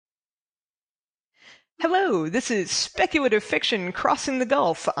Hello, this is Speculative Fiction Crossing the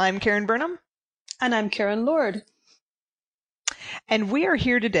Gulf. I'm Karen Burnham, And I'm Karen Lord. and we are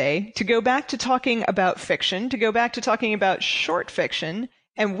here today to go back to talking about fiction, to go back to talking about short fiction,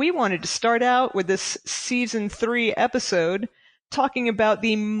 and we wanted to start out with this season 3 episode talking about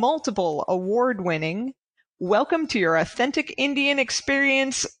the multiple award-winning Welcome to Your Authentic Indian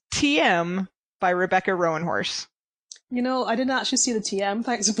Experience TM by Rebecca Roanhorse. I didn't actually see the TM.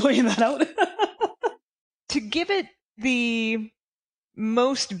 Thanks for pointing that out. To give it the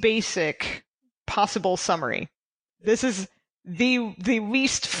most basic possible summary, this is the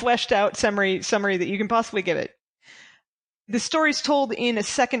least fleshed out summary that you can possibly give it. The story's told in a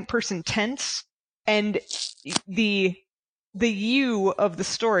second person tense, and the you of the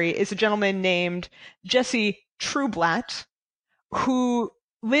story is a gentleman named Jesse Trueblatt, who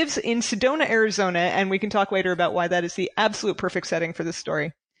lives in Sedona, Arizona, and we can talk later about why that is the absolute perfect setting for this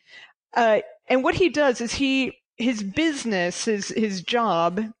story. And what he does is his business, his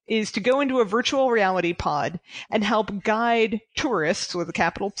job is to go into a virtual reality pod and help guide tourists, with a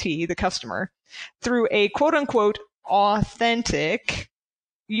capital T, the customer, through a quote unquote authentic,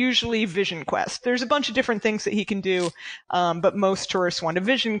 usually vision quest. There's a bunch of different things that he can do, but most tourists want a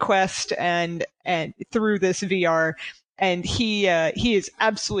vision quest and through this VR, and he is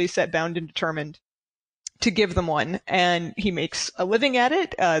absolutely set, bound, and determined to give them one, and he makes a living at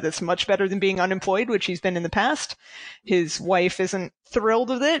it. That's much better than being unemployed, which he's been in the past. His wife isn't thrilled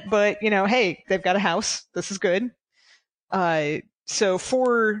with it, but hey, they've got a house. This is good. So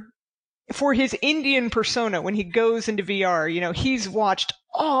for his Indian persona, when he goes into VR, he's watched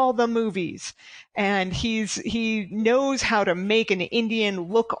all the movies, and he knows how to make an Indian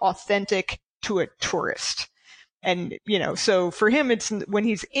look authentic to a tourist. And so for him, it's when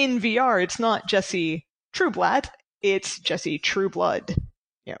he's in VR, it's not Jesse Trueblatt, it's Jesse Trueblood.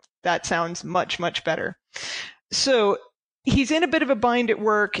 That sounds much, much better. So he's in a bit of a bind at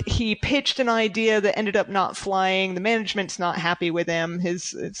work. He pitched an idea that ended up not flying. The management's not happy with him.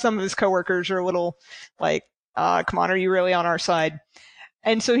 Some of his coworkers are a little like, come on, are you really on our side?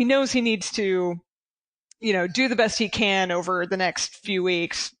 And so he knows he needs to, do the best he can over the next few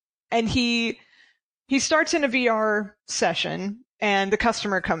weeks. And he starts in a VR session, and the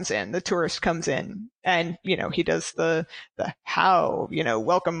customer comes in, the tourist comes in, and, he does the how,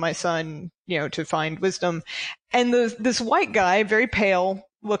 welcome my son, to find wisdom. And this white guy, very pale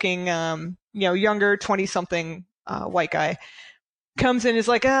looking, younger, 20-something, white guy, comes in, is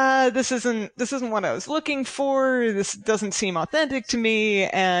like, this isn't what I was looking for. This doesn't seem authentic to me.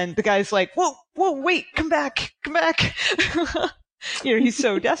 And the guy's like, whoa, wait, come back. He's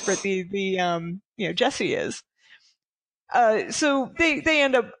so desperate. Jesse is. So they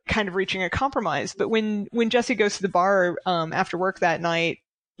end up kind of reaching a compromise. But when Jesse goes to the bar after work that night,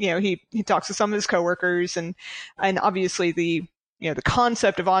 he talks to some of his coworkers, and obviously the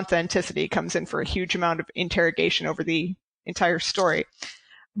concept of authenticity comes in for a huge amount of interrogation over the entire story.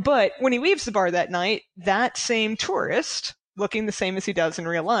 But when he leaves the bar that night, that same tourist, looking the same as he does in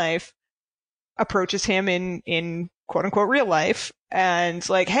real life, approaches him in quote unquote real life, and it's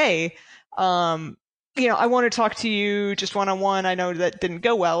like, hey, I want to talk to you just one-on-one. I know that didn't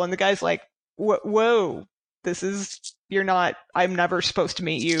go well. And the guy's like, whoa, I'm never supposed to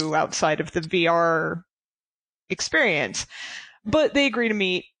meet you outside of the VR experience. But they agree to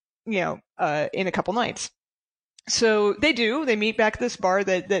meet, in a couple nights. So they meet back at this bar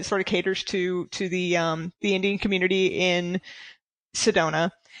that sort of caters to the Indian community in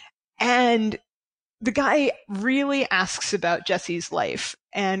Sedona. And the guy really asks about Jesse's life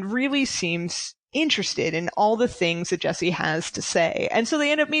and really seems interested in all the things that Jesse has to say. And so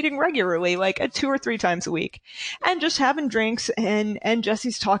they end up meeting regularly, like 2 or 3 times a week, and just having drinks, and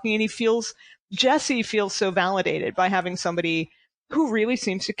Jesse's talking, and Jesse feels so validated by having somebody who really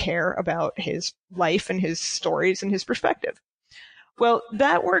seems to care about his life and his stories and his perspective. Well,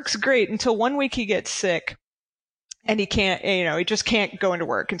 that works great until one week he gets sick, and he can't, he just can't go into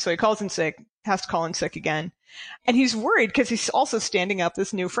work. And so he calls in sick, has to call in sick again. And he's worried because he's also standing up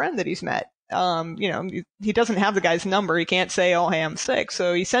this new friend that he's met. He doesn't have the guy's number. He can't say, oh, hey, I'm sick.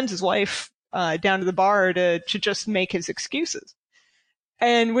 So he sends his wife down to the bar to just make his excuses.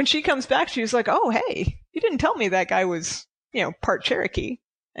 And when she comes back, she's like, oh, hey, you didn't tell me that guy was, part Cherokee.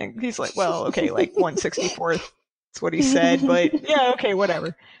 And he's like, well, okay, like 164th. That's what he said. But yeah, okay,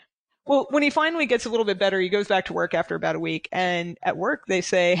 whatever. Well, when he finally gets a little bit better, he goes back to work after about a week. And at work, they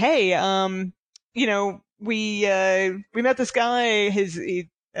say, hey, we met this guy.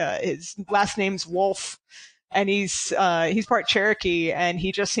 His last name's Wolf, and he's part Cherokee, and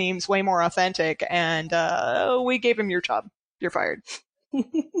he just seems way more authentic. And we gave him your job. You're fired.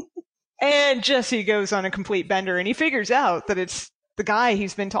 And Jesse goes on a complete bender, and he figures out that it's the guy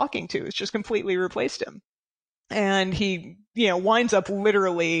he's been talking to. It's just completely replaced him. And he, winds up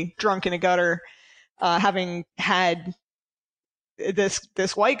literally drunk in a gutter, having had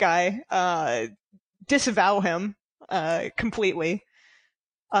this white guy disavow him completely.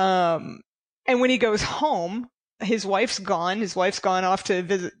 And when he goes home, his wife's gone. His wife's gone off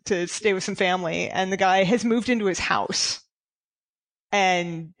to stay with some family, and the guy has moved into his house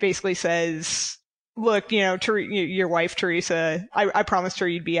and basically says, "Look, your wife Teresa. I promised her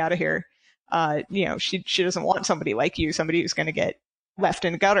you'd be out of here. She doesn't want somebody like you, somebody who's going to get left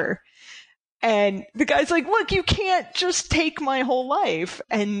in a gutter." And the guy's like, "Look, you can't just take my whole life."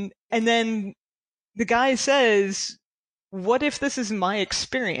 And then the guy says, "What if this is my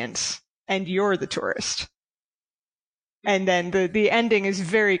experience and you're the tourist?" And then the ending is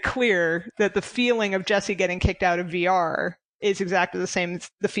very clear that the feeling of Jesse getting kicked out of VR is exactly the same as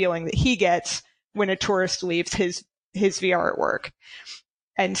the feeling that he gets when a tourist leaves his VR at work.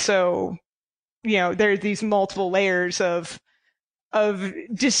 And so, there are these multiple layers of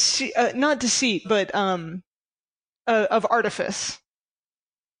deceit, not deceit, but of artifice.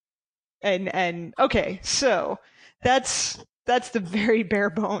 And okay, so that's the very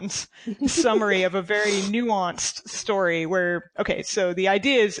bare bones summary of a very nuanced story where, okay, so the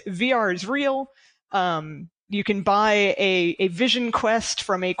idea is VR is real. You can buy a vision quest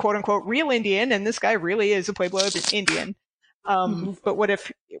from a quote unquote real Indian, and this guy really is a Pueblo Indian. But what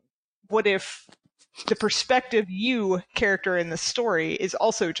if the perspective you character in the story is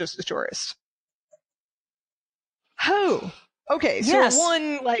also just a tourist? Oh, okay. So Yes. it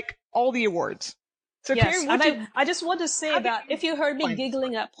won like all the awards. So Yes, Karen, and I just want to say that if you heard me find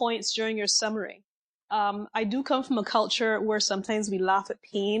giggling at points during your summary, I do come from a culture where sometimes we laugh at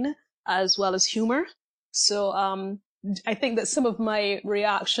pain as well as humor. So I think that some of my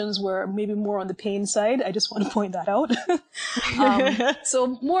reactions were maybe more on the pain side. I just want to point that out.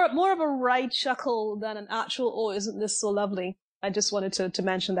 So more of a wry chuckle than an actual, oh, isn't this so lovely? I just wanted to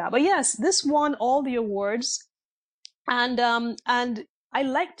mention that. But yes, this won all the awards. And I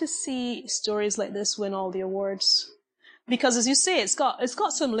like to see stories like this win all the awards. Because as you say, it's got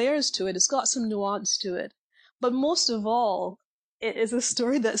some layers to it, it's got some nuance to it. But most of all, it is a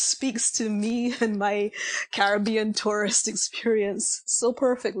story that speaks to me and my Caribbean tourist experience so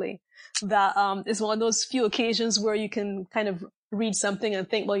perfectly that it's one of those few occasions where you can kind of read something and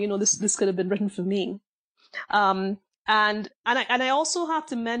think, well, this could have been written for me. And I also have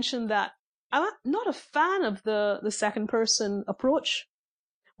to mention that I'm not a fan of the second person approach,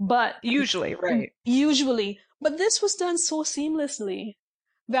 but usually, right? But this was done so seamlessly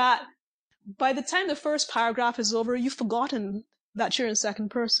that by the time the first paragraph is over, you've forgotten that you're in second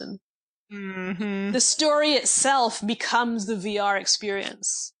person. Mm-hmm. The story itself becomes the VR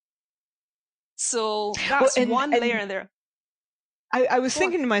experience. So that's one layer in there. I was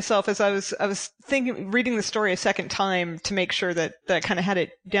thinking to myself as I was reading the story a second time to make sure that I kind of had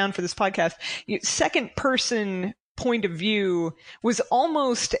it down for this podcast. Second person point of view was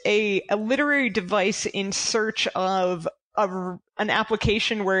almost a literary device in search of an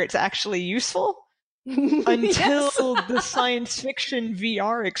application where it's actually useful until the science fiction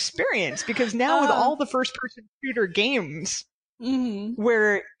VR experience. Because now with all the first person shooter games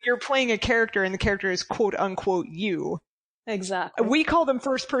where you're playing a character and the character is quote unquote you. Exactly. We call them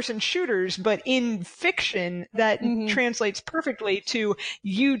first-person shooters, but in fiction, that translates perfectly to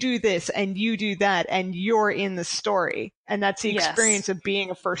you do this and you do that and you're in the story. And that's the experience of being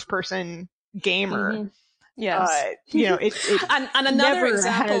a first-person gamer. Yes. It and another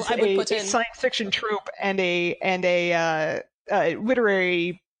example has I would put in a science fiction trope and a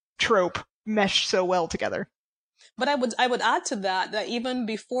literary trope mesh so well together. But I would add to that even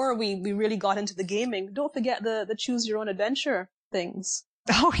before we really got into the gaming, don't forget the choose your own adventure things.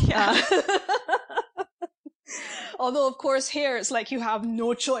 Oh yeah. Although of course here it's like you have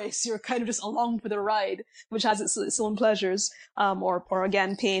no choice. You're kind of just along for the ride, which has its own pleasures, or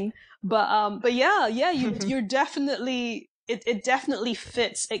again pain. But yeah, you're definitely it definitely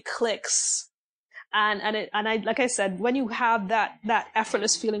fits. It clicks. And I like I said, when you have that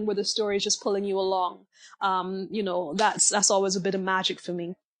effortless feeling where the story is just pulling you along, that's always a bit of magic for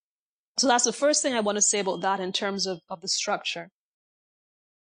me. So that's the first thing I want to say about that in terms of the structure.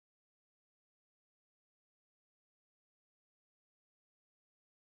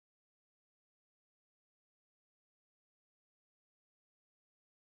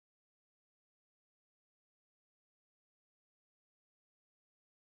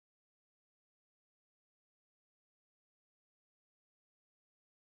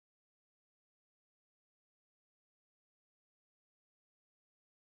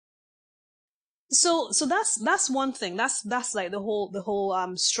 So that's one thing. That's like the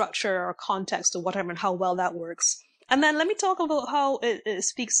whole structure or context of whatever and how well that works. And then let me talk about how it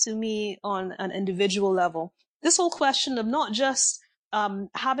speaks to me on an individual level. This whole question of not just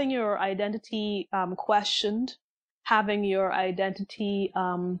having your identity questioned, having your identity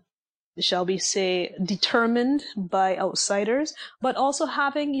shall we say determined by outsiders, but also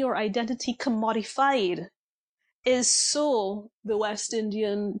having your identity commodified is so the West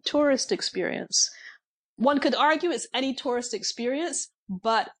Indian tourist experience. One could argue it's any tourist experience,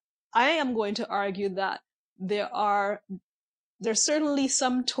 but I am going to argue that there's certainly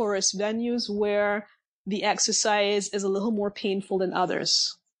some tourist venues where the exercise is a little more painful than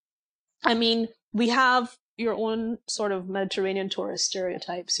others. I mean, we have your own sort of Mediterranean tourist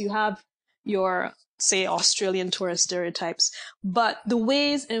stereotypes. You have your, say, Australian tourist stereotypes, but the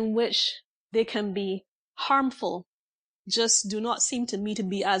ways in which they can be harmful just do not seem to me to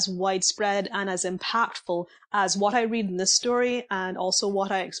be as widespread and as impactful as what I read in this story and also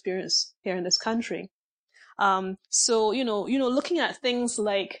what I experience here in this country. So, looking at things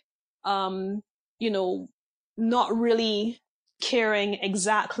like, not really caring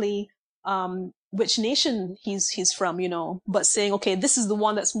exactly, which nation he's from, but saying, okay, this is the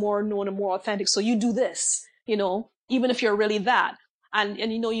one that's more known and more authentic. So you do this, even if you're really that. And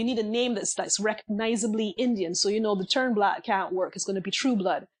you need a name that's recognizably Indian. So, the turn black can't work. It's going to be True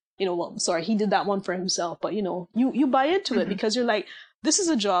Blood. Well, sorry, he did that one for himself, but you buy into it because you're like, this is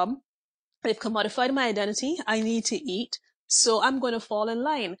a job. They've commodified my identity. I need to eat. So I'm going to fall in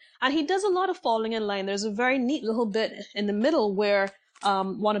line. And he does a lot of falling in line. There's a very neat little bit in the middle where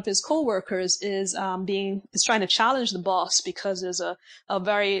one of his co-workers is trying to challenge the boss because there's a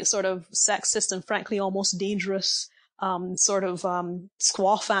very sort of sexist and frankly almost dangerous sort of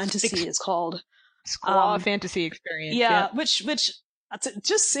squaw fantasy is called. Squaw fantasy experience. Yeah, which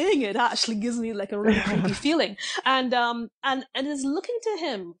just saying it actually gives me like a really creepy feeling. And is looking to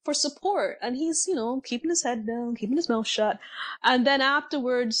him for support, and he's keeping his head down, keeping his mouth shut. And then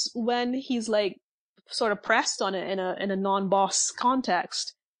afterwards, when he's like sort of pressed on it in a non-boss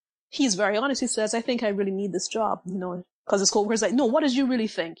context, he's very honest. He says, "I think I really need this job," because his coworker's like, "No, what did you really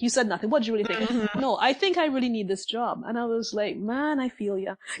think? You said nothing. What did you really think?" Mm-hmm. "No, I think I really need this job." And I was like, man, I feel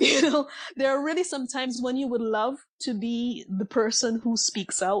ya. There are really some times when you would love to be the person who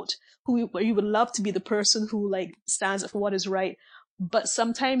speaks out, where you would love to be the person who like stands up for what is right. But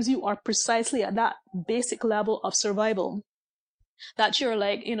sometimes you are precisely at that basic level of survival that you're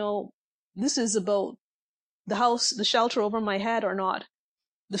like, this is about the house, the shelter over my head or not,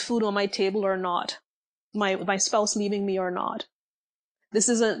 the food on my table or not, my spouse leaving me or not. This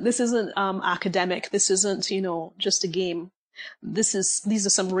isn't academic. This isn't, just a game. These are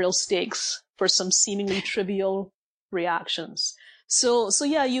some real stakes for some seemingly trivial reactions. So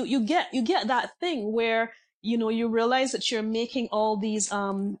yeah, you get that thing where, you realize that you're making all these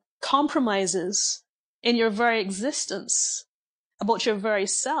compromises in your very existence about your very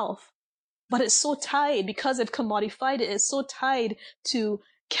self, but it's so tied because they've commodified it. It's so tied to,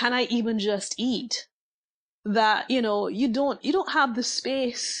 can I even just eat? That, you don't have the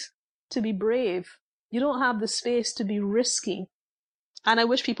space to be brave. You don't have the space to be risky. And I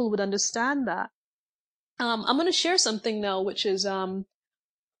wish people would understand that. I'm going to share something now, which is, I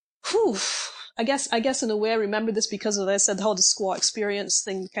guess in a way I remember this because, as I said, how the squaw experience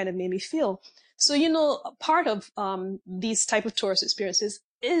thing kind of made me feel. So, part of, these type of tourist experiences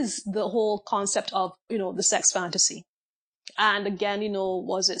is the whole concept of, the sex fantasy. And again,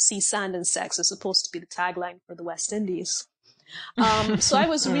 was it sea, sand, and sex is supposed to be the tagline for the West Indies. So I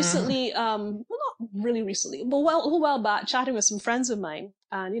was recently, well, not really recently, but a while back, chatting with some friends of mine.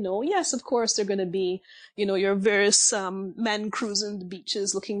 And, yes, of course, they're going to be, your various men cruising the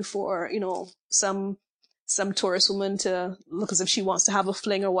beaches looking for, some tourist woman to look as if she wants to have a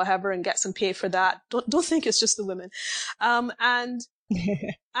fling or whatever and get some pay for that. Don't think it's just the women. And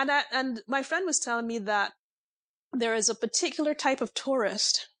my friend was telling me that there is a particular type of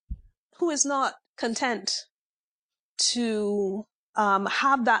tourist who is not content to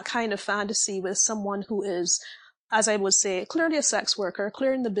have that kind of fantasy with someone who is, as I would say, clearly a sex worker,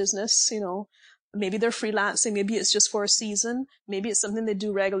 clear in the business, maybe they're freelancing, maybe it's just for a season, maybe it's something they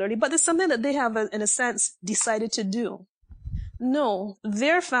do regularly, but it's something that they have, in a sense, decided to do. No,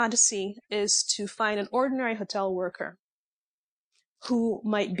 their fantasy is to find an ordinary hotel worker who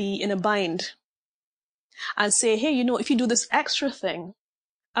might be in a bind and say, hey, if you do this extra thing,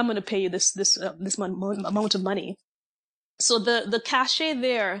 I'm going to pay you this amount of money. So the cachet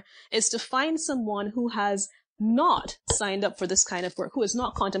there is to find someone who has not signed up for this kind of work, who has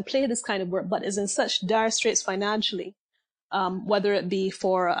not contemplated this kind of work, but is in such dire straits financially whether it be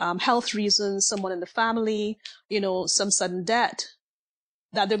for health reasons, someone in the family, some sudden debt,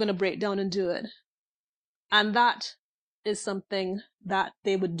 that they're going to break down and do it. And that is something that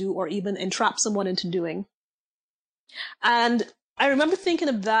they would do, or even entrap someone into doing. And I remember thinking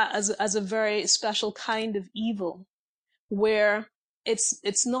of that as a very special kind of evil, where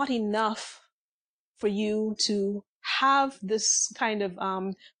it's not enough for you to have this kind of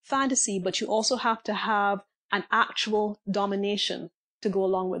fantasy, but you also have to have an actual domination to go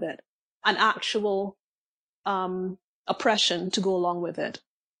along with it, an actual oppression to go along with it.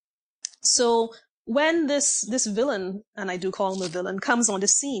 So when this villain, and I do call him a villain, comes on the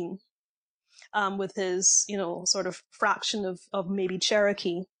scene with his, sort of fraction of maybe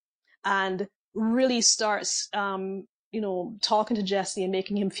Cherokee, and really starts, talking to Jesse and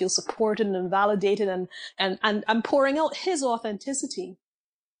making him feel supported and validated, and pouring out his authenticity,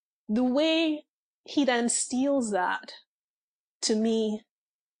 the way he then steals that, to me,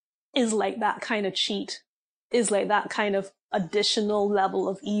 is like that kind of cheat, is like that kind of additional level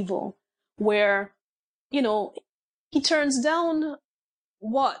of evil, where, he turns down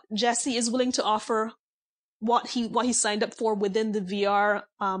what Jesse is willing to offer, what he signed up for within the VR,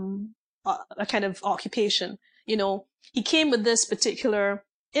 a kind of occupation. He came with this particular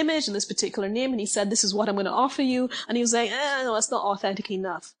image and this particular name, and he said, "This is what I'm going to offer you." And he was like, "No, that's not authentic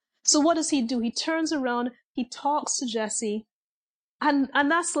enough." So what does he do? He turns around, he talks to Jesse, and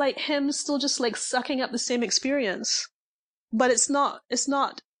that's like him still just like sucking up the same experience, but it's not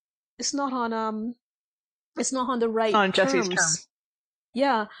on the right on terms. Jesse's term.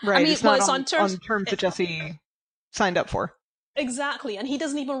 Yeah, right. I mean, it's not it's on terms that Jesse signed up for. Exactly, and he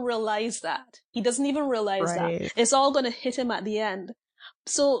doesn't even realize that. Right. That it's all going to hit him at the end.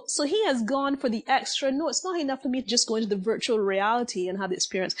 So he has gone for the extra. No, it's not enough for me to just go into the virtual reality and have the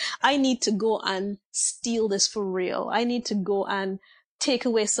experience. I need to go and steal this for real. I need to go and take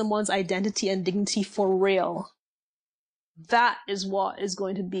away someone's identity and dignity for real. That is what is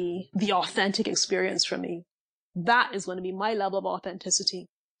going to be the authentic experience for me. That is going to be my level of authenticity.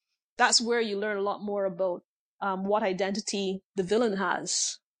 That's where you learn a lot more about what identity the villain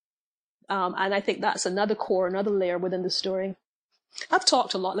has. And I think that's another layer within the story. I've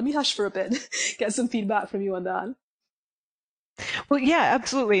talked a lot. Let me hush for a bit, get some feedback from you on that. Well, yeah,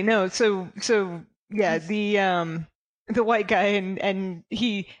 absolutely. No, so yeah, the white guy, and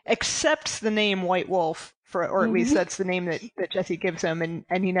he accepts the name White Wolf or at least that's the name that Jesse gives him,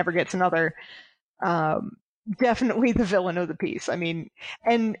 and he never gets another. Definitely the villain of the piece. I mean,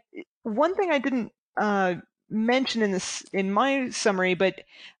 and one thing I didn't mention in my summary, but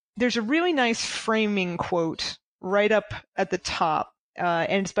there's a really nice framing quote right up at the top,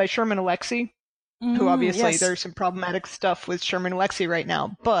 and it's by Sherman Alexie, who obviously there's some problematic stuff with Sherman Alexie right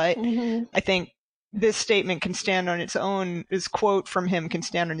now, but I think this statement can stand on its own. This quote from him can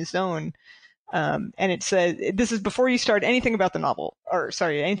stand on its own. And it says, this is before you start anything about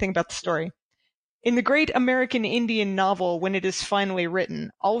anything about the story. In the great American Indian novel, when it is finally written,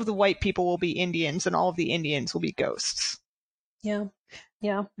 all of the white people will be Indians and all of the Indians will be ghosts. Yeah.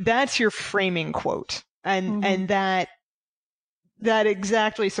 Yeah. That's your framing quote. And that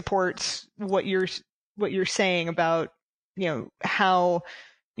exactly supports what you're saying about, how,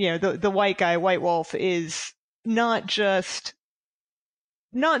 the white guy, White Wolf, is not just,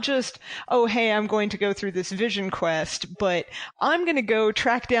 oh, hey, I'm going to go through this vision quest, but I'm going to go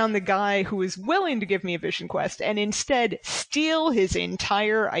track down the guy who is willing to give me a vision quest and instead steal his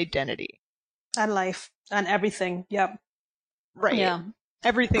entire identity. And life. And everything. Yep. Right. Yeah.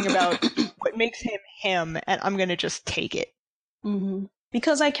 Everything about what makes him him, and I'm going to just take it.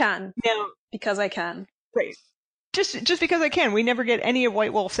 Because I can. Now, because I can. Right. Just because I can. We never get any of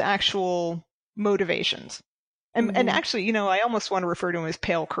White Wolf's actual motivations. And actually, I almost want to refer to him as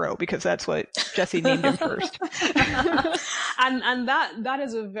Pale Crow because that's what Jesse named him first. and that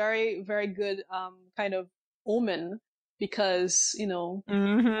is a very, very good kind of omen because you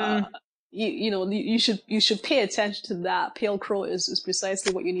should pay attention to that. Pale Crow is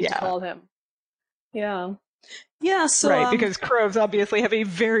precisely what you need to call him. Yeah. Yeah. So right, because crows obviously have a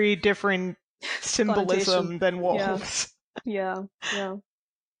very different symbolism than wolves. Yeah.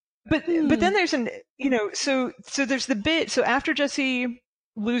 But then there's so there's the bit, so after Jesse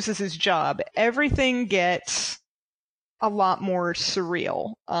loses his job, everything gets a lot more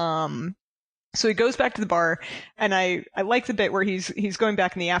surreal. So he goes back to the bar, and I like the bit where he's going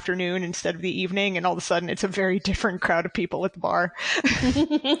back in the afternoon instead of the evening, and all of a sudden it's a very different crowd of people at the bar.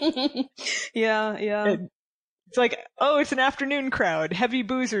 Yeah. It's like, oh, it's an afternoon crowd, heavy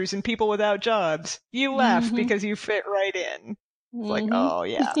boozers and people without jobs. You laugh because you fit right in. It's like, oh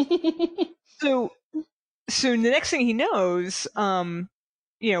yeah. so the next thing he knows,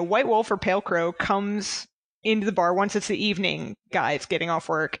 White Wolf or Pale Crow comes into the bar once it's the evening, guys getting off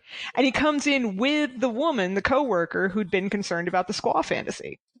work, and he comes in with the woman, the coworker, who'd been concerned about the squaw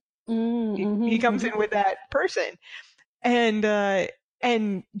fantasy. He comes in with that person, and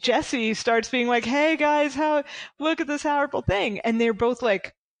Jesse starts being like, "Hey guys, look at this horrible thing," and they're both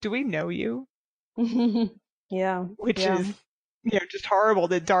like, "Do we know you?" Yeah, which is just horrible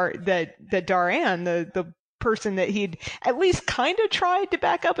that Daran, the person that he'd at least kind of tried to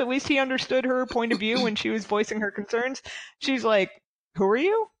back up, at least he understood her point of view when she was voicing her concerns. She's like, "Who are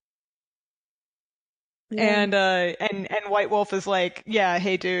you?" Yeah. And White Wolf is like, "Yeah,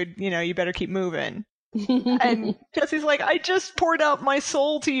 hey dude, you better keep moving." And Jesse's like, "I just poured out my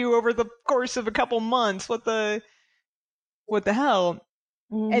soul to you over the course of a couple months. What the hell?"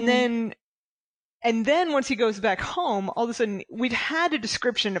 And then once he goes back home, all of a sudden we'd had a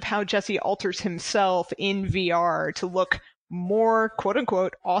description of how Jesse alters himself in VR to look more, quote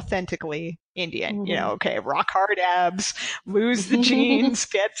unquote, authentically Indian. Okay, rock hard abs, lose the jeans,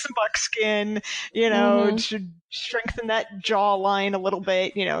 get some buckskin, should strengthen that jawline a little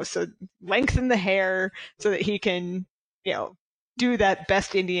bit, so lengthen the hair so that he can, do that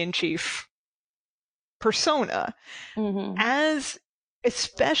best Indian chief persona.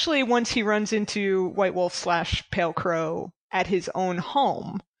 Especially once he runs into White Wolf / Pale Crow at his own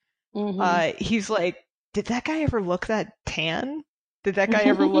home, he's like, did that guy ever look that tan? Did that guy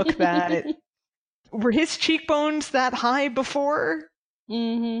ever look that... Were his cheekbones that high before?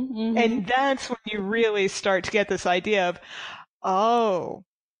 And that's when you really start to get this idea of, oh,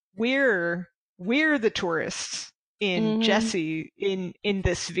 we're the tourists in Jesse in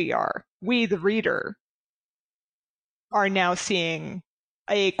this VR. We, the reader, are now seeing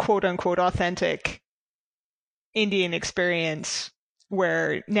a quote-unquote authentic Indian experience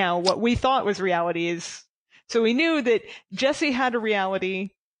where now what we thought was reality is... So we knew that Jesse had a reality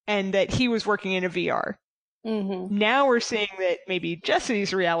and that he was working in a VR. Now we're seeing that maybe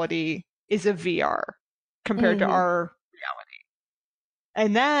Jesse's reality is a VR compared to our reality.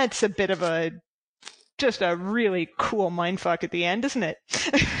 And that's a bit of just a really cool mindfuck at the end, isn't it?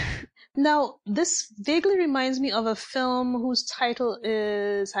 Now, this vaguely reminds me of a film whose title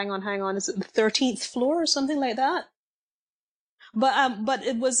is, hang on, is it The 13th Floor or something like that? But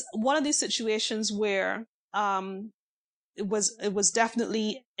it was one of these situations where, it was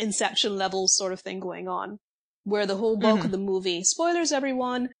definitely Inception level sort of thing going on, where the whole bulk of the movie, spoilers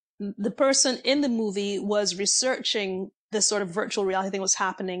everyone, the person in the movie was researching this sort of virtual reality thing was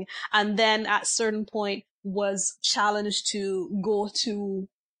happening, and then at a certain point was challenged to go to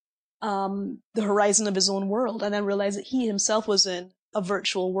the horizon of his own world, and then realized that he himself was in a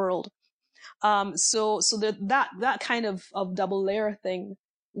virtual world. So that kind of double layer thing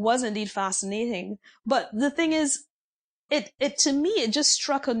was indeed fascinating. But the thing is, it to me, it just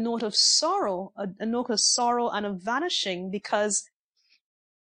struck a note of sorrow, a note of sorrow and of vanishing, because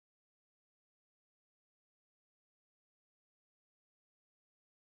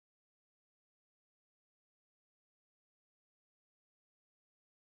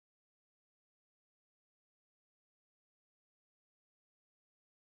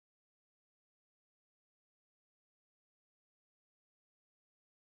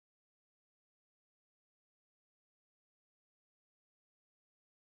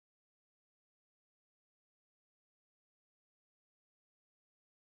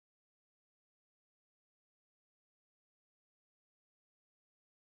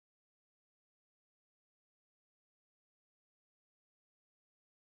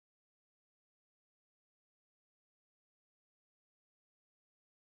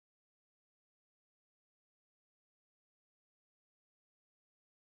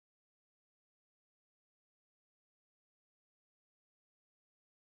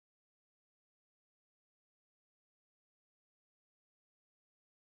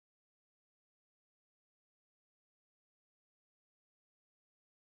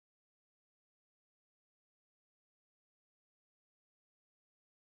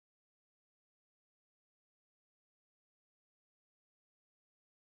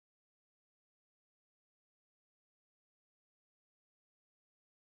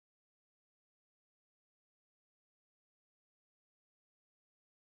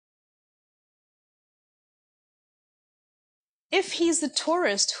if he's the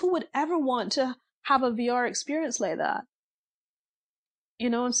tourist, who would ever want to have a VR experience like that? You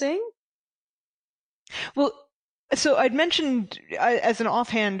know what I'm saying? Well, so I'd mentioned as an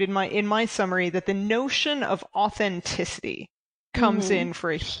offhand in my summary that the notion of authenticity comes in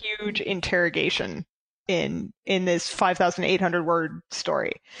for a huge interrogation in this 5,800 word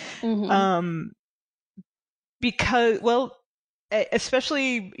story. because, well,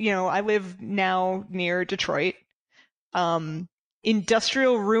 especially, I live now near Detroit.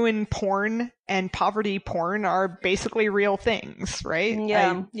 Industrial ruin porn and poverty porn are basically real things, right?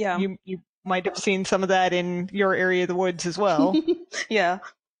 Yeah, yeah. You might have seen some of that in your area of the woods as well. Yeah.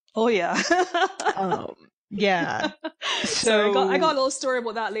 Oh, yeah. Yeah. Sorry, I got a little story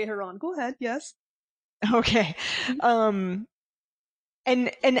about that later on. Go ahead. Yes. Okay. And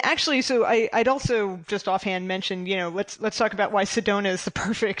actually, so I'd also just offhand mention, let's talk about why Sedona is the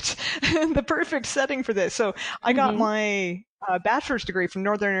perfect the perfect setting for this. So I got my bachelor's degree from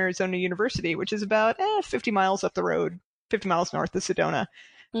Northern Arizona University, which is about 50 miles up the road, 50 miles north of Sedona.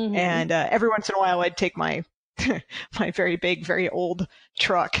 And every once in a while, I'd take my my very big, very old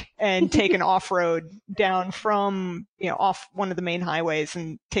truck and take an off-road down from, off one of the main highways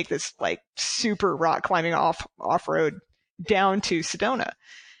and take this like super rock climbing off-road down to Sedona.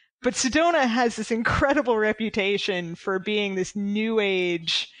 But Sedona has this incredible reputation for being this new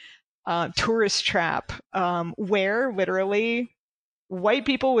age tourist trap, where literally white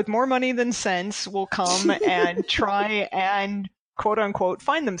people with more money than sense will come and try and quote unquote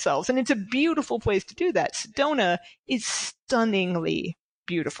find themselves. And it's a beautiful place to do that. Sedona is stunningly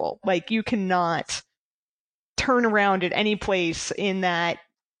beautiful. Like, you cannot turn around at any place in that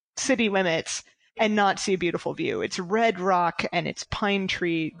city limits and not see a beautiful view. It's red rock and it's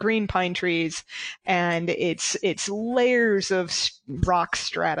green pine trees, and it's layers of rock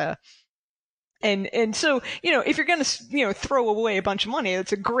strata. And so, if you're going to, throw away a bunch of money,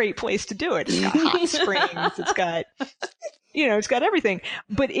 it's a great place to do it. It's got hot springs. It's got, it's got everything.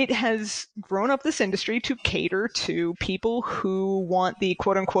 But it has grown up this industry to cater to people who want the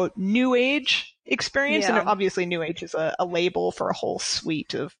quote unquote new age experience. Yeah. And obviously new age is a label for a whole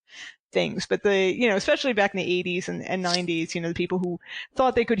suite of things. But especially back in the 80s and 90s, the people who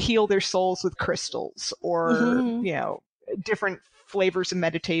thought they could heal their souls with crystals or, different flavors of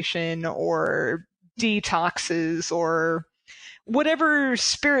meditation or detoxes or whatever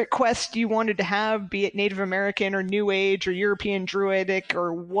spirit quest you wanted to have, be it Native American or New Age or European Druidic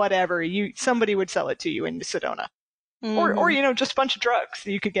or whatever, somebody would sell it to you in Sedona. Or just a bunch of drugs.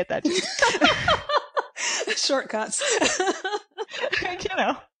 You could get that too. Shortcuts.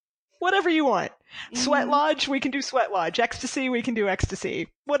 Whatever you want. Sweat Lodge, we can do Sweat Lodge. Ecstasy, we can do ecstasy.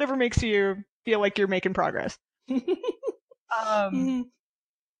 Whatever makes you feel like you're making progress. So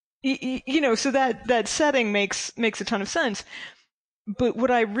that setting makes a ton of sense. But what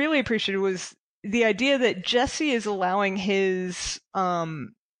I really appreciated was the idea that Jesse is allowing his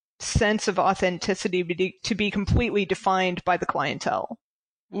sense of authenticity to be completely defined by the clientele.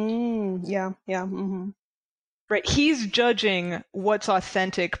 Yeah. Right. He's judging what's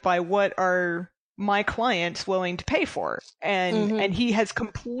authentic by what are my clients willing to pay for. And he has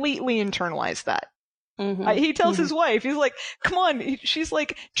completely internalized that. He tells his wife, he's like, come on. She's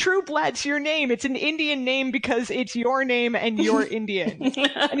like, True Blad's your name. It's an Indian name because it's your name and you're Indian.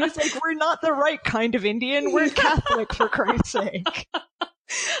 And he's like, we're not the right kind of Indian. We're Catholic, for Christ's sake.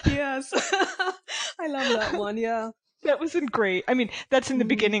 Yes. I love that one. Yeah. That wasn't great. I mean, that's in the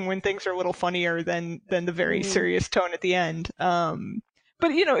beginning when things are a little funnier than the very serious tone at the end. But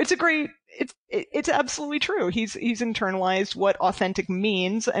it's a great, it's absolutely true. He's internalized what authentic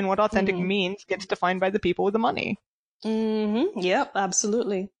means, and what authentic means gets defined by the people with the money. Yep,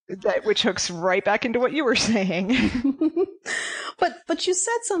 absolutely. Which hooks right back into what you were saying. But you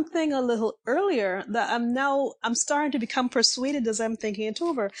said something a little earlier that I'm starting to become persuaded as I'm thinking it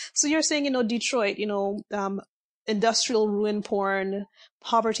over. So you're saying, Detroit, industrial ruin porn,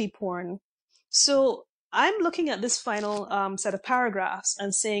 poverty porn. So I'm looking at this final set of paragraphs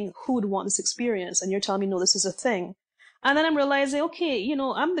and saying, who would want this experience? And you're telling me, no, this is a thing. And then I'm realizing, okay,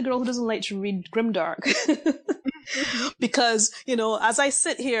 I'm the girl who doesn't like to read grimdark. Because, as I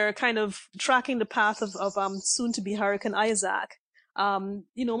sit here kind of tracking the path of soon-to-be Hurricane Isaac,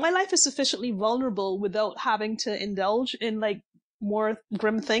 my life is sufficiently vulnerable without having to indulge in, more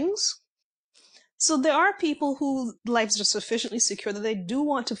grim things. So there are people whose lives are sufficiently secure that they do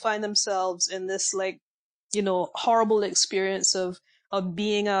want to find themselves in this, horrible experience of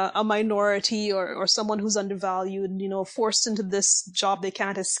being a minority or someone who's undervalued, forced into this job they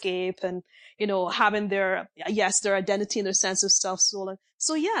can't escape, and, having their identity and their sense of self stolen.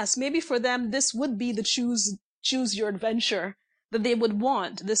 So yes, maybe for them, this would be the choose your adventure that they would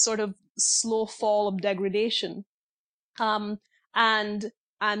want, this sort of slow fall of degradation. And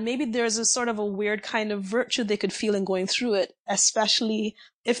maybe there's a sort of a weird kind of virtue they could feel in going through it, especially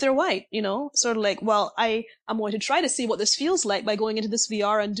if they're white, sort of like, well, I'm going to try to see what this feels like by going into this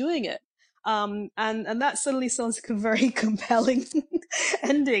VR and doing it. And that suddenly sounds like a very compelling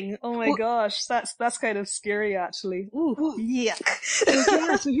ending. Oh my gosh, that's kind of scary actually. Ooh, yuck.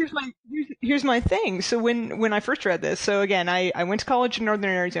 So here's my thing. So when I first read this, so again, I went to college at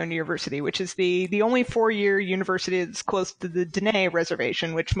Northern Arizona University, which is the only 4-year university that's close to the Dene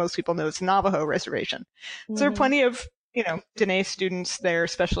Reservation, which most people know is the Navajo Reservation. So there are plenty of Dene students there,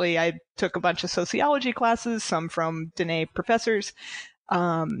 especially I took a bunch of sociology classes, some from Dene professors.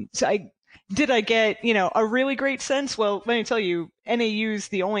 So did I get, a really great sense? Well, let me tell you, NAU is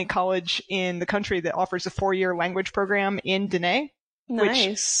the only college in the country that offers a 4-year language program in Dene.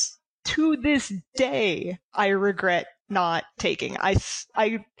 Nice. Which, to this day, I regret not taking. I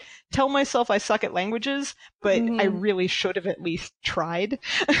tell myself I suck at languages, but I really should have at least tried.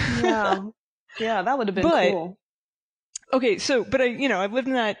 Yeah. Yeah, that would have been cool. Okay, so, but I've lived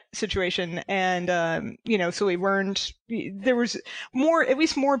in that situation and, so we learned there was at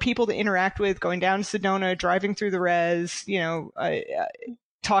least more people to interact with going down to Sedona, driving through the res,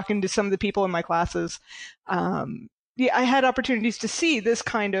 talking to some of the people in my classes. I had opportunities to see this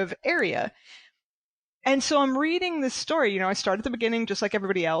kind of area. And so I'm reading this story, I start at the beginning just like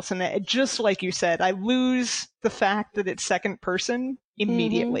everybody else. And just like you said, I lose the fact that it's second person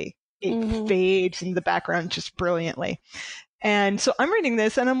immediately. It fades in the background just brilliantly. And so I'm reading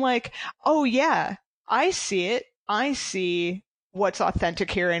this and I'm like, oh yeah, I see it. I see what's authentic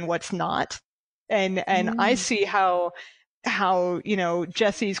here and what's not. And I see how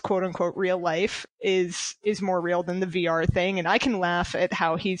Jesse's quote unquote real life is more real than the VR thing. And I can laugh at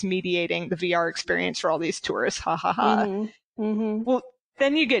how he's mediating the VR experience for all these tourists. Ha ha ha. Well,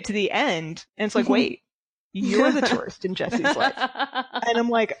 then you get to the end and it's like, wait, you're the tourist in Jesse's life. And I'm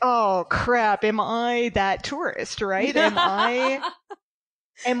like, oh crap, am I that tourist, right? Am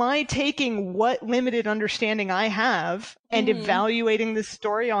I taking what limited understanding I have and evaluating this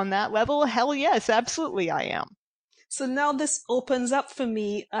story on that level? Hell yes, absolutely I am. So now this opens up for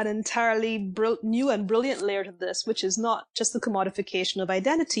me an entirely new and brilliant layer to this, which is not just the commodification of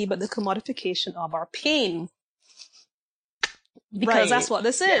identity, but the commodification of our pain. Because that's what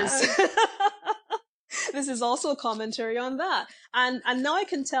this is. This is also a commentary on that. And now I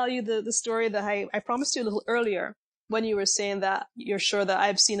can tell you the story that I promised you a little earlier when you were saying that you're sure that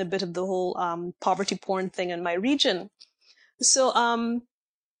I've seen a bit of the whole poverty porn thing in my region. So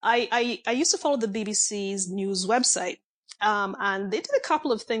I used to follow the BBC's news website, and they did a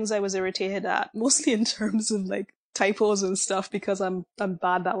couple of things I was irritated at, mostly in terms of like typos and stuff because I'm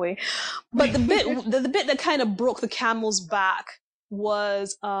bad that way. But the bit that kind of broke the camel's back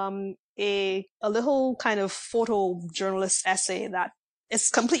was a little kind of photojournalist essay that it's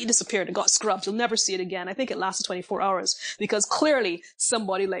completely disappeared. It got scrubbed. You'll never see it again. I think it lasted 24 hours because clearly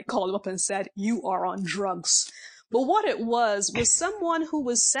somebody like called him up and said, "You are on drugs." But what it was someone who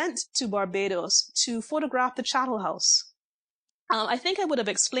was sent to Barbados to photograph the Chattel House. I think I would have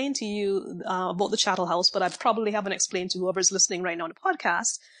explained to you about the Chattel House, but I probably haven't explained to whoever's listening right now on the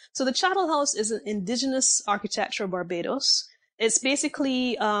podcast. So the Chattel House is an indigenous architecture of Barbados. It's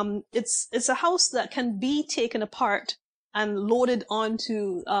basically, it's a house that can be taken apart and loaded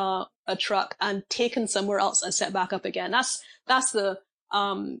onto a truck and taken somewhere else and set back up again. That's the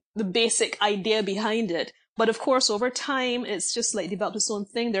basic idea behind it. But of course, over time, it's just like developed its own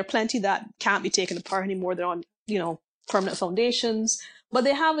thing. There are plenty that can't be taken apart anymore. They're on, permanent foundations, but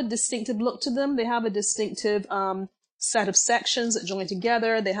they have a distinctive look to them. They have a distinctive set of sections that join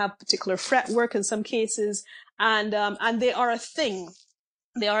together. They have particular fretwork in some cases, and they are a thing.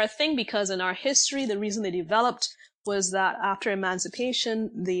 They are a thing because in our history, the reason they developed was that after emancipation,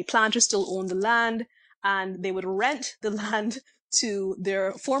 the planters still owned the land, and they would rent the land to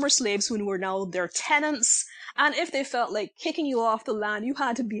their former slaves who were now their tenants. And if they felt like kicking you off the land, you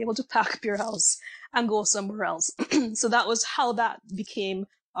had to be able to pack up your house and go somewhere else. So that was how that became,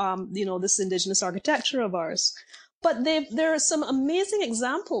 this indigenous architecture of ours. But there are some amazing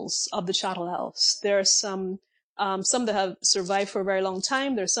examples of the Chattel House. There are some that have survived for a very long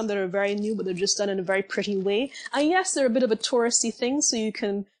time. There are some that are very new, but they're just done in a very pretty way. And yes, they're a bit of a touristy thing, so you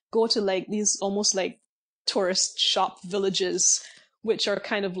can go to like these almost like tourist shop villages, which are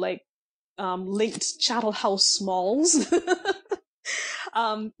kind of like linked Chattel House malls.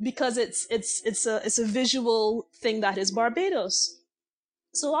 Because it's a visual thing that is Barbados.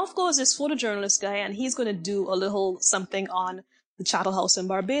 So off goes this photojournalist guy, and he's going to do a little something on the Chattel House in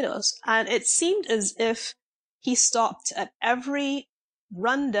Barbados. And it seemed as if he stopped at every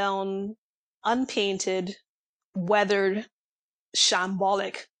rundown, unpainted, weathered,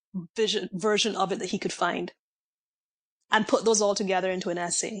 shambolic version of it that he could find, and put those all together into an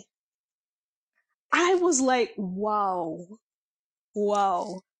essay. I was like, wow.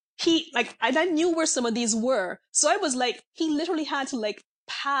 and I knew where some of these were. So I was like, he literally had to like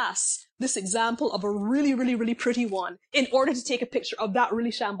pass this example of a really, really, really pretty one in order to take a picture of that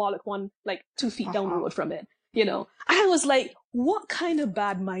really shambolic one, like 2 feet down the road from it. You know, I was like, what kind of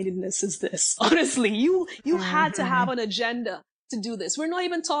bad-mindedness is this? Honestly, you had to have an agenda to do this. We're not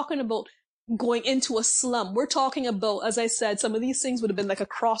even talking about going into a slum. We're talking about, as I said, some of these things would have been like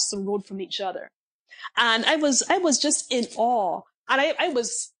across the road from each other. And I was just in awe. And I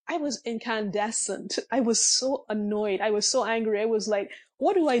was incandescent. I was so annoyed. I was so angry. I was like,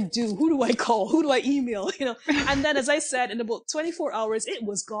 what do I do? Who do I call? Who do I email? You know? And then, as I said, in about 24 hours, it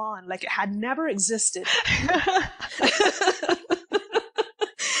was gone. Like it had never existed.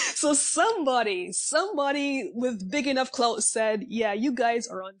 So somebody with big enough clout said, yeah, you guys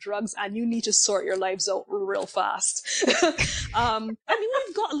are on drugs and you need to sort your lives out real fast. I mean,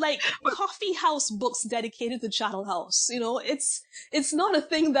 we've got like coffee house books dedicated to Chattel House. You know, it's not a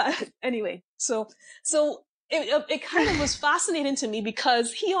thing that, anyway. So it kind of was fascinating to me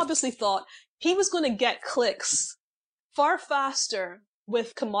because he obviously thought he was going to get clicks far faster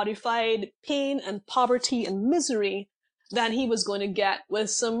with commodified pain and poverty and misery than he was going to get with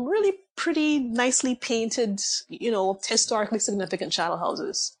some really pretty nicely painted, you know, historically significant chattel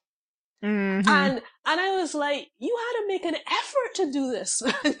houses. Mm-hmm. And I was like, you had to make an effort to do this.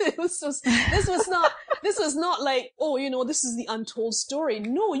 This was not like, oh, you know, this is the untold story.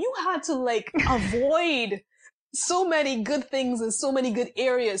 No, you had to like avoid so many good things and so many good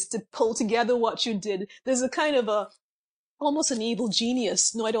areas to pull together what you did. There's a kind of almost an evil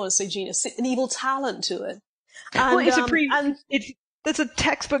genius. No, I don't want to say genius, an evil talent to it. And, well, that's a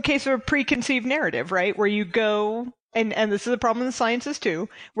textbook case of a preconceived narrative, right? Where you go, and this is a problem in the sciences too,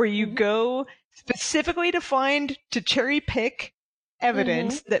 where you go specifically to cherry pick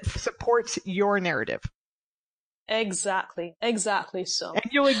evidence that supports your narrative. Exactly so.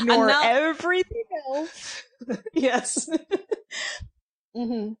 And you'll ignore everything else. Yes.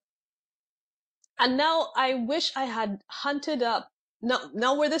 Mm-hmm. And now I wish I had hunted up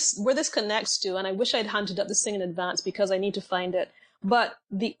now where this connects to, and I wish I'd hunted up this thing in advance because I need to find it. But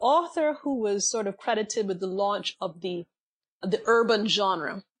the author who was sort of credited with the launch of the urban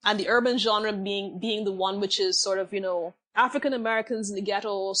genre, and the urban genre being the one which is sort of, you know, African Americans in the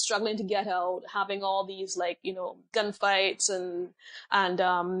ghetto struggling to get out, having all these like, you know, gunfights and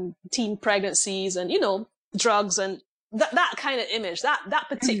teen pregnancies and, you know, drugs and that kind of image, that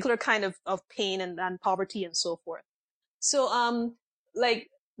particular kind of pain and poverty and so forth. So, like,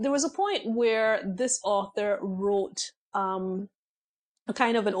 there was a point where this author wrote, a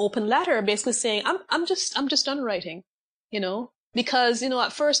kind of an open letter basically saying, I'm just done writing, you know, because, you know,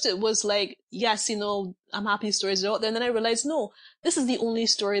 at first it was like, yes, you know, I'm happy stories are out there. And then I realized, no, this is the only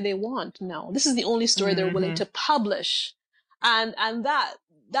story they want now. This is the only story they're willing to publish. And that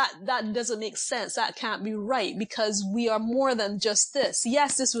doesn't make sense. That can't be right because we are more than just this.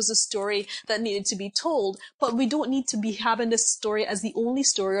 Yes, this was a story that needed to be told, but we don't need to be having this story as the only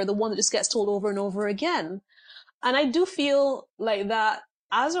story or the one that just gets told over and over again. And I do feel like that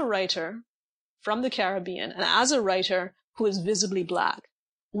as a writer from the Caribbean and as a writer who is visibly Black,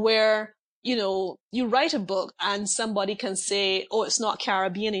 where, you know, you write a book and somebody can say, oh, it's not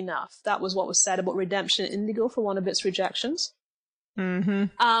Caribbean enough. That was what was said about Redemption Indigo for one of its rejections.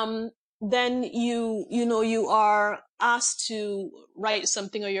 Mm-hmm. Then you are asked to write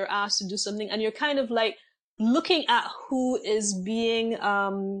something or you're asked to do something and you're kind of like looking at who is being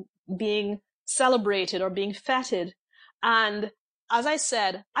celebrated or being feted. And as I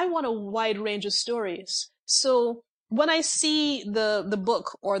said, I want a wide range of stories. So when I see the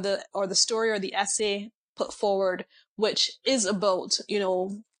book or the story or the essay put forward, which is about, you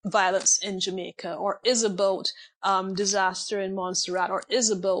know, violence in Jamaica, or is about disaster in Montserrat, or is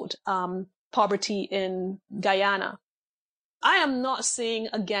about poverty in Guyana, I am not saying,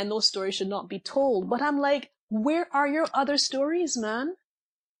 again, those stories should not be told, but I'm like, where are your other stories, man?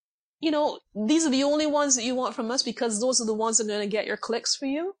 You know, these are the only ones that you want from us because those are the ones that are going to get your clicks for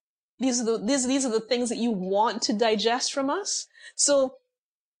you. These are the things that you want to digest from us. So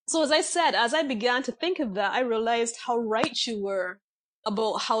as I said, as I began to think of that, I realized how right you were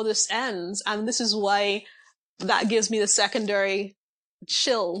about how this ends. And this is why that gives me the secondary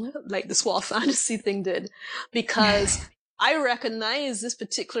chill, like the Swamp Fantasy thing did, because I recognize this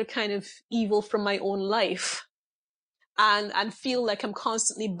particular kind of evil from my own life and feel like I'm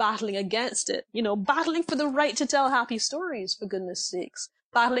constantly battling against it, you know, battling for the right to tell happy stories, for goodness sakes,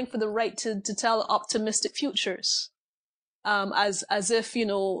 battling for the right to tell optimistic futures, as if, you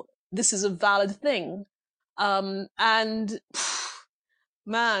know, this is a valid thing. And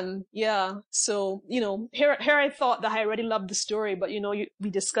Man, yeah. So, here I thought that I already loved the story, but we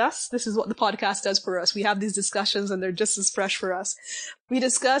discuss. This is what the podcast does for us. We have these discussions and they're just as fresh for us. We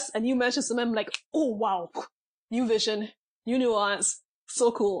discuss and you mention something, I'm like, oh wow, new vision, new nuance,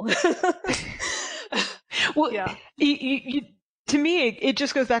 so cool. Well, yeah. To me, it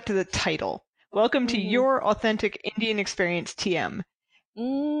just goes back to the title. Welcome to Your Authentic Indian Experience, TM.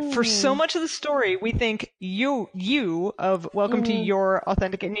 For so much of the story, we think you of Welcome to Your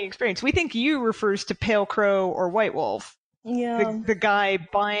Authentic Indian Experience. We think you refers to Pale Crow or White Wolf. Yeah. The guy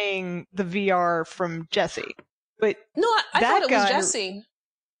buying the VR from Jesse. But no, I thought it was Jesse.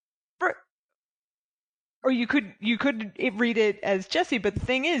 Or you could read it as Jesse, but the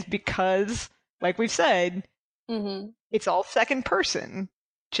thing is, because, like we've said, it's all second person.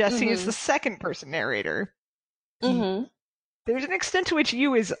 Jesse is the second person narrator. There's an extent to which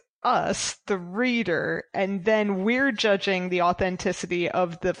you is us, the reader, and then we're judging the authenticity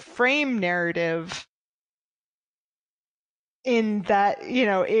of the frame narrative in that,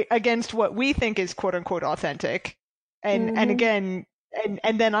 against what we think is quote unquote authentic. And again,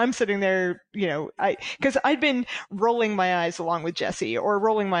 and then I'm sitting there, because I'd been rolling my eyes along with Jesse or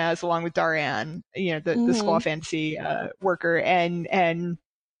rolling my eyes along with Darian, the Squaw Fantasy worker, and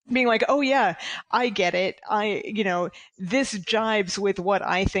being like, oh yeah, I get it. This jives with what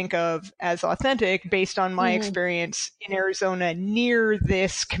I think of as authentic based on my experience in Arizona near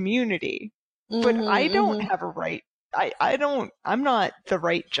this community. But I don't have a right. I'm not the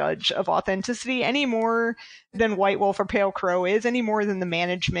right judge of authenticity any more than White Wolf or Pale Crow is, any more than the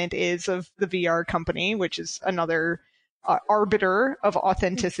management is of the VR company, which is another arbiter of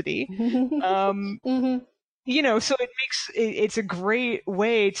authenticity. So it's a great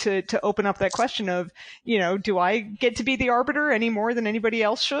way to open up that question of, do I get to be the arbiter any more than anybody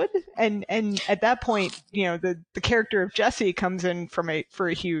else should? And at that point, the character of Jesse comes in for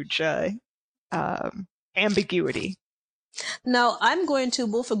a huge ambiguity. Now, I'm going to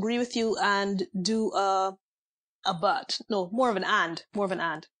both agree with you and do a but. No, more of an and.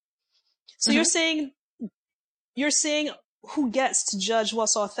 So you're saying who gets to judge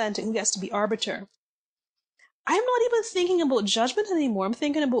what's authentic, who gets to be arbiter. I'm not even thinking about judgment anymore. I'm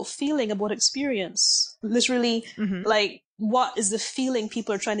thinking about feeling, about experience. Literally, like, what is the feeling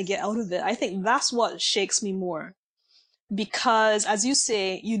people are trying to get out of it? I think that's what shakes me more. Because, as you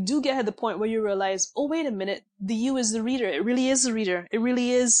say, you do get to the point where you realize, oh, wait a minute, the you is the reader. It really is the reader. It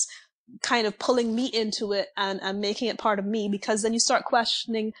really is kind of pulling me into it and making it part of me, because then you start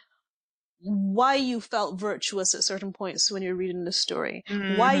questioning why you felt virtuous at certain points when you're reading the story.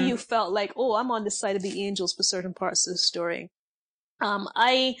 Why you felt like, oh, I'm on the side of the angels for certain parts of the story.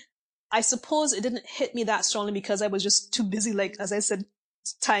 I suppose it didn't hit me that strongly because I was just too busy, like, as I said,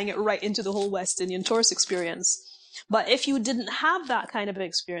 tying it right into the whole West Indian tourist experience. But if you didn't have that kind of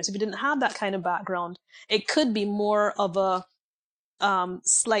experience, if you didn't have that kind of background, it could be more of a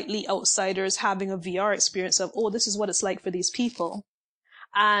slightly outsiders having a VR experience of, oh, this is what it's like for these people.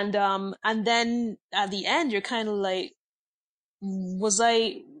 And then at the end, you're kind of like, was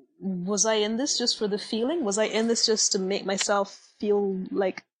I in this just for the feeling? Was I in this just to make myself feel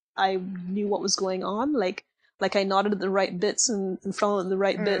like I knew what was going on? Like I nodded at the right bits and frowned at the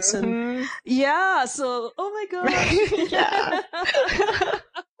right bits, and yeah. So, oh my gosh, yeah.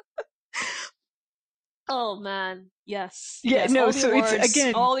 Oh man, yes. Yeah, yes. no. All So awards, it's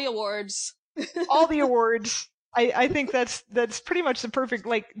again all the awards. all the awards. I think that's pretty much the perfect,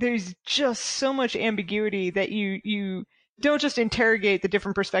 like, there's just so much ambiguity that you don't just interrogate the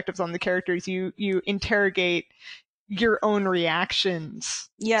different perspectives on the characters, you interrogate your own reactions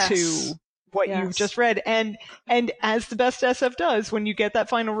to what you've just read. And as the best SF does, when you get that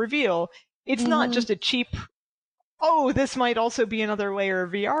final reveal, it's not just a cheap, oh, this might also be another layer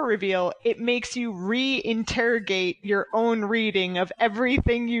of VR reveal. It makes you re-interrogate your own reading of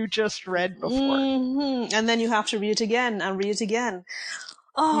everything you just read before. And then you have to read it again and read it again.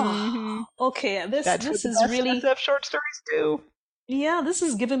 Oh, okay. This is really SF short stories do. Yeah, this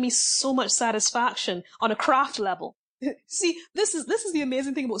has given me so much satisfaction on a craft level. See, this is the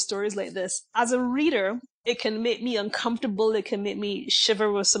amazing thing about stories like this. As a reader, it can make me uncomfortable. It can make me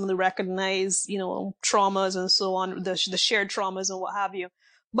shiver with some of the recognized, traumas and so on, the shared traumas and what have you.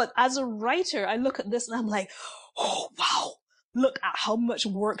 But as a writer, I look at this and I'm like, oh, wow, look at how much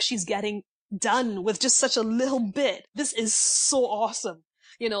work she's getting done with just such a little bit. This is so awesome.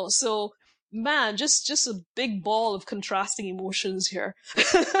 So man, just a big ball of contrasting emotions here.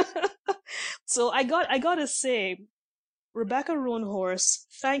 So I gotta say, Rebecca Roanhorse,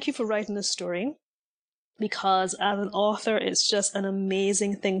 thank you for writing this story, because as an author, it's just an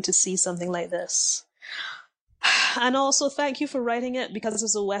amazing thing to see something like this. And also thank you for writing it, because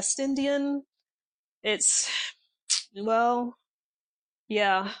as a West Indian, well,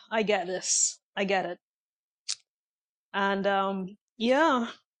 yeah, I get this. I get it. And, yeah.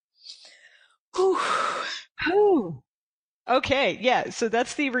 Whew. Oh. Okay, yeah, so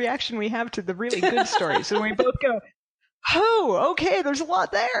that's the reaction we have to the really good story. So we both go, oh, okay, there's a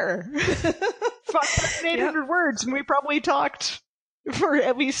lot there. 5,800 words, and we probably talked for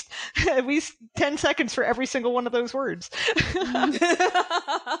at least 10 seconds for every single one of those words.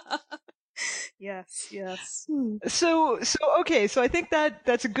 Yes. So okay, so I think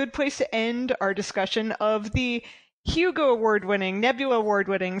that's a good place to end our discussion of the Hugo Award-winning, Nebula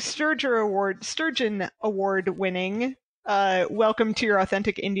Award-winning, Sturgeon Award-winning Welcome to Your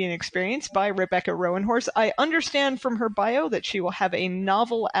Authentic Indian Experience by Rebecca Roanhorse. I understand from her bio that she will have a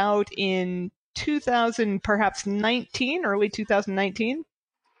novel out in 2000, perhaps 19, early 2019.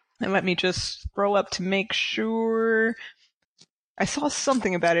 And let me just scroll up to make sure. I saw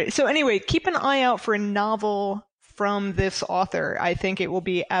something about it. So anyway, keep an eye out for a novel from this author. I think it will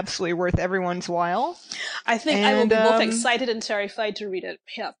be absolutely worth everyone's while. I think I will be both excited and terrified to read it.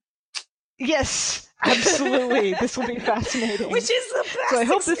 Yeah. Yes, absolutely. This will be fascinating. Which is the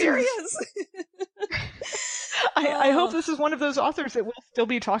best experience. I hope this is one of those authors that we'll still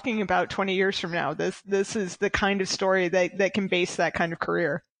be talking about 20 years from now. This is the kind of story that can base that kind of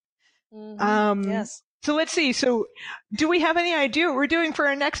career. Mm-hmm. Yes. So let's see. So do we have any idea what we're doing for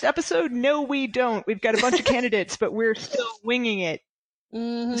our next episode? No, we don't. We've got a bunch of candidates, but we're still winging it.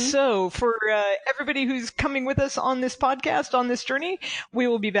 Mm-hmm. So for everybody who's coming with us on this podcast, on this journey, we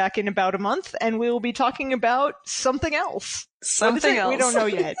will be back in about a month, and we will be talking about something else. Something else. We don't know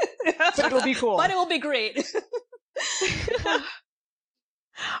yet, but it'll be cool. But it will be great.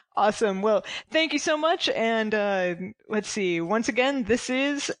 Awesome. Well, thank you so much. And let's see. Once again, this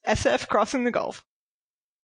is SF Crossing the Gulf.